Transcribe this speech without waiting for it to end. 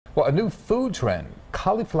Well, a new food trend,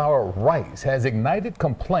 cauliflower rice, has ignited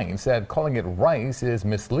complaints that calling it rice is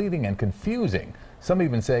misleading and confusing. Some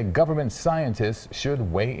even say government scientists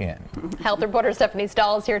should weigh in. Health reporter Stephanie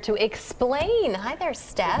Stahl is here to explain. Hi there,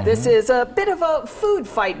 Steph. This is a bit of a food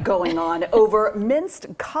fight going on over minced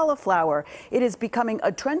cauliflower. It is becoming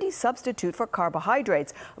a trendy substitute for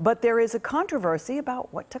carbohydrates, but there is a controversy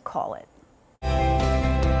about what to call it.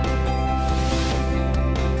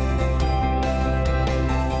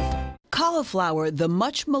 Cauliflower, the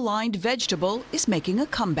much maligned vegetable, is making a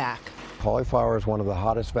comeback. Cauliflower is one of the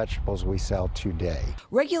hottest vegetables we sell today.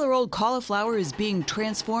 Regular old cauliflower is being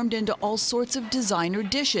transformed into all sorts of designer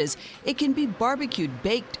dishes. It can be barbecued,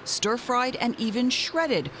 baked, stir-fried, and even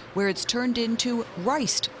shredded, where it's turned into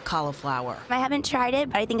riced cauliflower. I haven't tried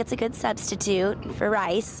it, but I think it's a good substitute for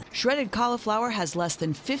rice. Shredded cauliflower has less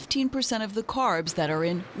than 15% of the carbs that are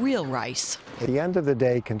in real rice. At the end of the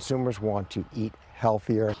day, consumers want to eat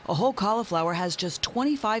healthier. A whole cauliflower has just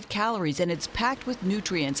 25 calories and it's packed with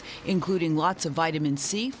nutrients, including lots of vitamin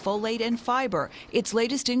C, folate, and fiber. Its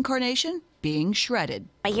latest incarnation being shredded.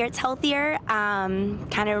 I hear it's healthier,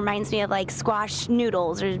 kind of reminds me of like squash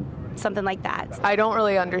noodles or something like that. I don't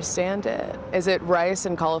really understand it. Is it rice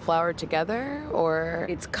and cauliflower together, or?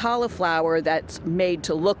 It's cauliflower that's made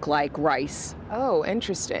to look like rice, Oh,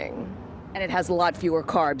 interesting. and it has a lot fewer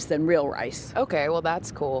carbs than real rice. Okay, well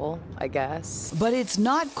that's cool, I guess. But it's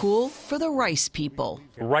not cool for the rice people.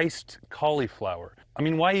 Riced cauliflower. I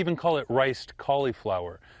mean, why even call it riced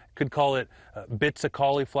cauliflower? Could call it bits of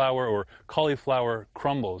cauliflower or cauliflower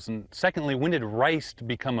crumbles. And secondly, when did riced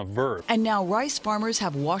become a verb? And now rice farmers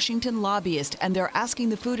have Washington lobbyists, and they're asking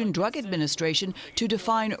the Food and Drug Administration to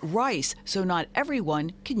define rice so not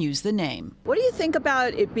everyone can use the name. What do you think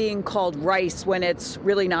about it being called rice when it's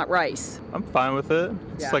really not rice? I'm fine with it.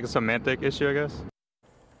 It's Yeah. like a semantic issue, I guess.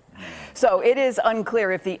 So it is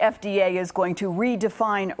unclear if the FDA is going to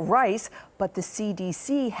redefine rice, but the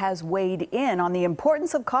CDC has weighed in on the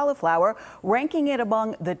importance of cauliflower, ranking it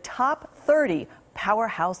among the top 30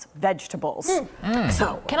 powerhouse vegetables.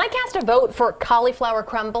 So, Can I cast a vote for cauliflower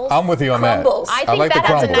crumbles? I'm with you on Crumbles. I that. think like that the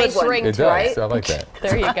has a crumbles. nice ring It to does. it. I like that.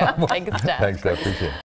 There you go. Thanks, Steph. Thanks, I appreciate it.